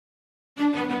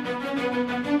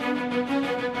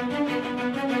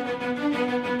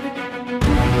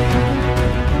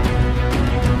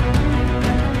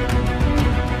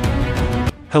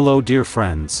Hello dear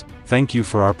friends, thank you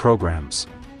for our programs.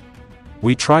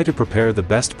 We try to prepare the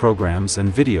best programs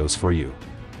and videos for you.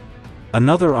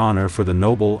 Another honor for the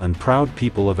noble and proud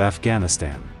people of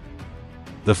Afghanistan.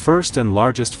 The first and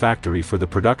largest factory for the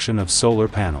production of solar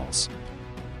panels.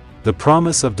 The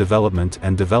promise of development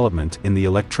in the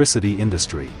electricity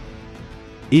industry.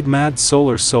 Ahmad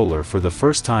Solar for the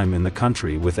first time in the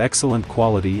country with excellent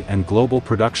quality and global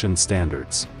production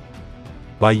standards.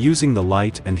 By using the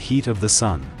light and heat of the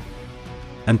sun.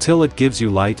 Until it gives you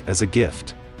light as a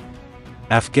gift.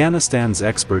 Afghanistan's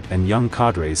expert and young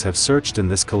cadres have searched in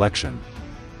this collection.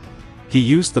 He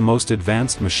used the most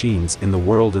advanced machines in the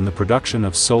world in the production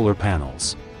of solar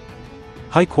panels.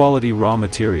 High-quality raw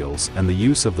materials and the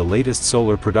use of the latest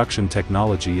solar production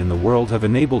technology in the world have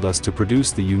enabled us to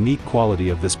produce the unique quality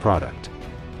of this product.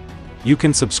 You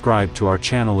can subscribe to our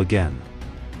channel again.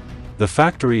 The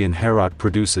factory in Herat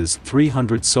produces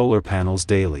 300 solar panels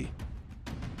daily.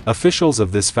 Officials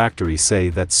of this factory say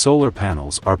that solar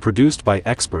panels are produced by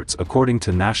experts according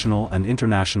to national and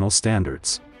international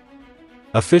standards.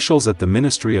 Officials at the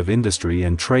Ministry of Industry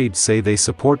and Trade say they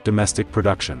support domestic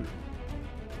production.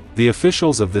 The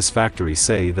officials of this factory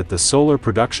say that the solar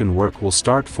production work will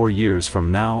start 4 years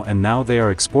from now, and now they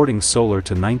are exporting solar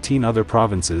to 19 other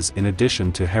provinces in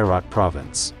addition to Herat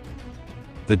province.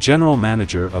 The general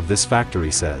manager of this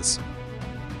factory says,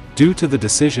 "Due to the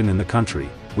decision in the country,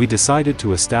 we decided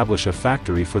to establish a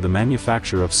factory for the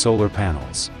manufacture of solar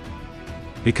panels.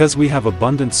 Because we have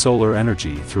abundant solar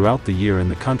energy throughout the year in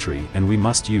the country and we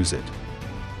must use it.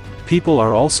 People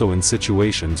are also in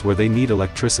situations where they need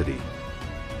electricity.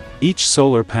 Each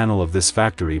solar panel of this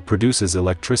factory produces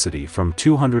electricity from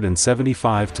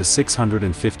 275 to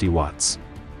 650 watts.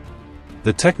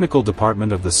 The technical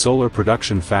department of the solar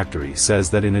production factory says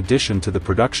that in addition to the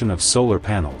production of solar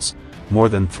panels, more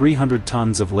than 300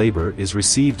 tons of labor is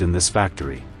received in this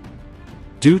factory.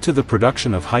 Due to the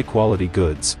production of high-quality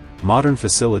goods, modern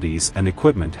facilities and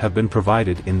equipment have been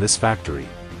provided in this factory.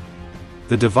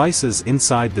 The devices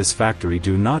inside this factory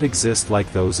do not exist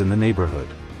like those in the neighborhood.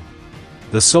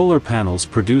 The solar panels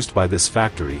produced by this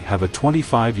factory have a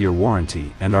 25-year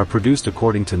warranty and are produced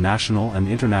according to national and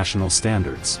international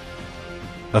standards."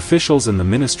 Officials in the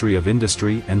Ministry of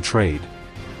Industry and Trade,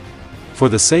 for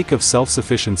the sake of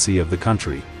self-sufficiency of the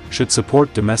country, should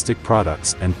support domestic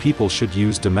products and people should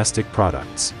use domestic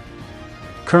products.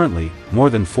 Currently, more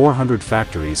than 400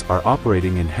 factories are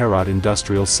operating in Herat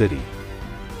Industrial City.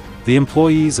 The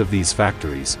employees of these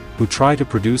factories, who try to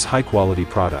produce high-quality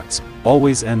products,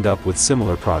 always end up with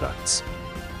similar products.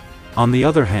 On the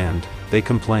other hand, they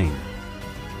complain.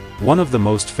 One of the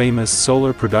most famous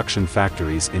solar production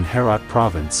factories in Herat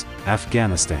province,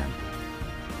 Afghanistan.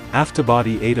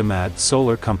 Aftabadi Ahmad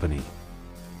Solar Company.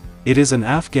 It is an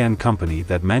Afghan company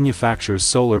that manufactures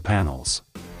solar panels,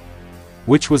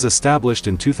 which was established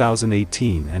in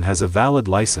 2018 and has a valid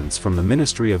license from the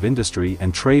Ministry of Industry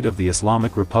and Trade of the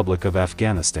Islamic Republic of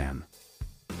Afghanistan.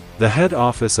 The head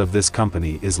office of this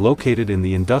company is located in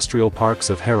the industrial parks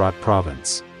of Herat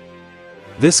province.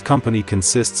 This company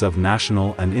consists of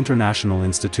national and international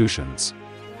institutions.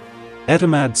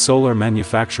 Ahmad Solar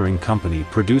Manufacturing Company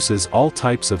produces all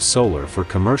types of solar for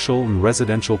commercial and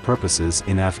residential purposes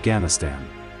in Afghanistan.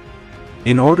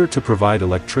 In order to provide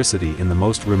electricity in the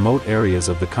most remote areas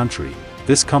of the country,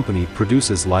 this company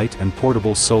produces light and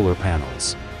portable solar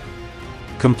panels.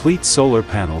 Complete solar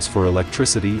panels for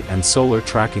electricity and solar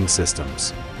tracking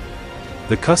systems.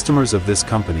 The customers of this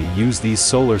company use these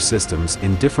solar systems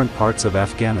in different parts of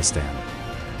Afghanistan.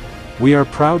 We are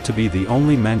proud to be the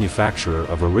only manufacturer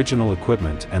of original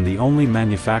equipment and the only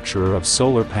manufacturer of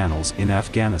solar panels in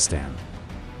Afghanistan.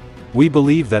 We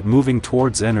believe that moving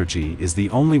towards energy is the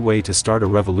only way to start a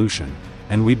revolution,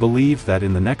 and we believe that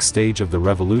in the next stage of the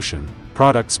revolution,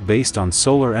 products based on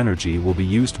solar energy will be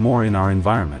used more in our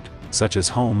environment, such as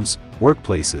homes,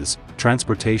 workplaces,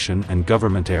 transportation and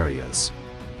government areas.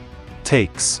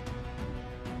 Takes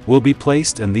will be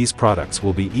placed and these products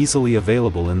will be easily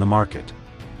available in the market.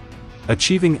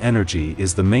 Achieving energy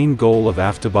is the main goal of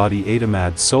Aftabadi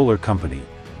Ahmad Solar Company,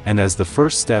 and as the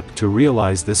first step to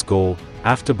realize this goal,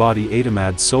 Aftabadi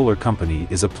Ahmad Solar Company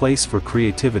is a place for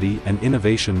creativity and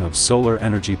innovation of solar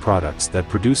energy products that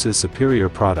produces superior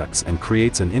products and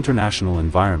creates an international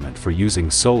environment for using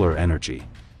solar energy.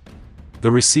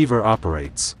 The receiver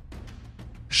operates.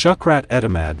 Shukrat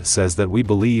Ahmad says that we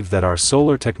believe that our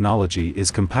solar technology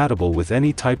is compatible with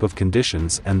any type of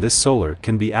conditions and this solar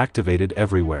can be activated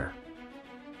everywhere.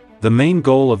 The main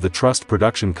goal of the Trust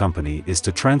Production Company is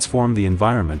to transform the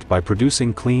environment by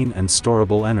producing clean and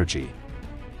storable energy.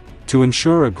 To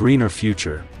ensure a greener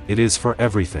future, it is for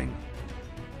everything.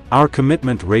 Our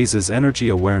commitment raises energy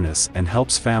awareness and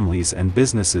helps families and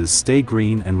businesses stay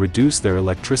green and reduce their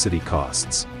electricity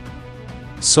costs.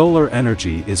 Solar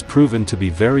energy is proven to be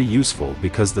very useful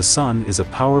because the sun is a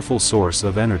powerful source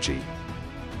of energy.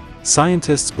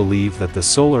 Scientists believe that the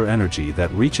solar energy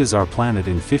that reaches our planet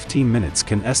in 15 minutes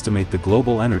can estimate the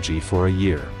global energy for a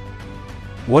year.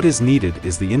 What is needed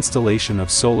is the installation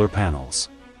of solar panels.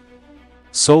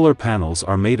 Solar panels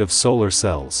are made of solar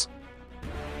cells.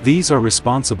 These are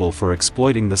responsible for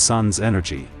exploiting the sun's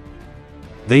energy.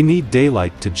 They need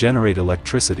daylight to generate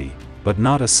electricity, but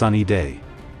not a sunny day.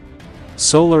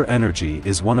 Solar energy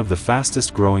is one of the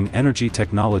fastest growing energy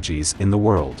technologies in the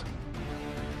world.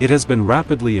 It has been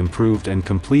rapidly improved and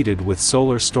completed with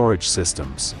solar storage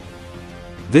systems.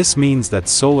 This means that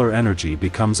solar energy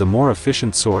becomes a more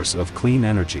efficient source of clean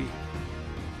energy.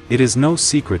 It is no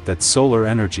secret that solar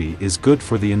energy is good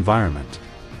for the environment.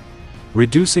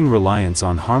 Reducing reliance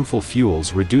on harmful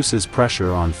fuels reduces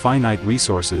pressure on finite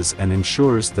resources and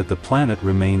ensures that the planet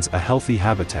remains a healthy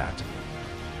habitat.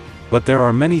 But there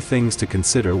are many things to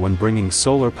consider when bringing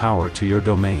solar power to your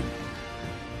domain.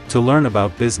 To learn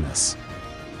about business.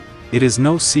 It is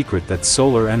no secret that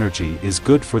solar energy is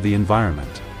good for the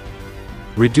environment.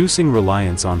 Reducing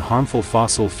reliance on harmful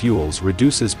fossil fuels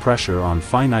reduces pressure on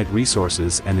finite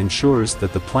resources and ensures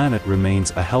that the planet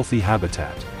remains a healthy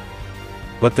habitat.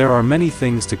 But there are many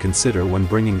things to consider when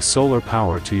bringing solar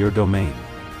power to your domain.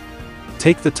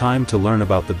 Take the time to learn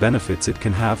about the benefits it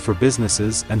can have for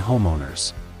businesses and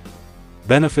homeowners.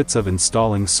 Benefits of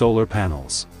installing solar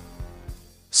panels.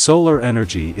 Solar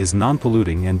energy is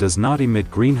non-polluting and does not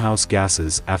emit greenhouse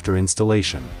gases after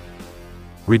installation.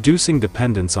 Reducing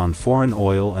dependence on foreign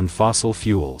oil and fossil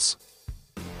fuels.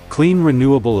 Clean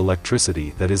renewable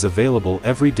electricity that is available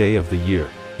every day of the year,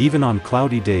 even on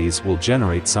cloudy days, will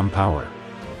generate some power.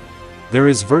 There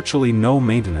is virtually no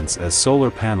maintenance as solar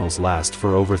panels last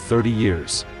for over 30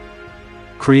 years.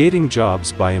 Creating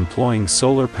jobs by employing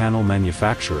solar panel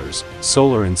manufacturers,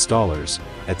 solar installers,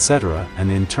 etc.,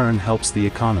 and in turn helps the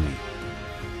economy.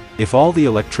 If all the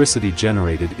electricity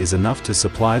generated is enough to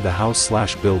supply the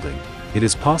house/building, it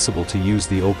is possible to use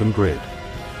the open grid.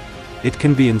 It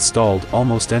can be installed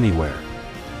almost anywhere.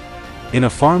 In a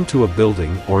farm to a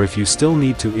building, or if you still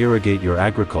need to irrigate your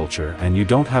agriculture and you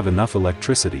don't have enough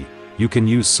electricity, you can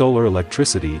use solar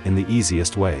electricity in the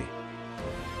easiest way.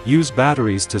 Use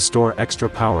batteries to store extra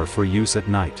power for use at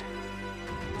night.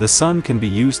 The sun can be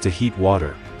used to heat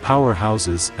water, power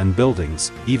houses and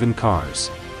buildings, even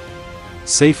cars.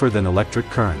 Safer than electric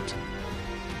current.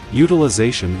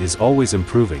 Utilization is always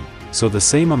improving, so the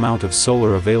same amount of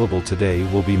solar available today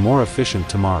will be more efficient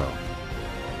tomorrow.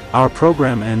 Our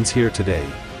program ends here today.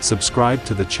 Subscribe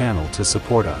to the channel to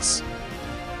support us.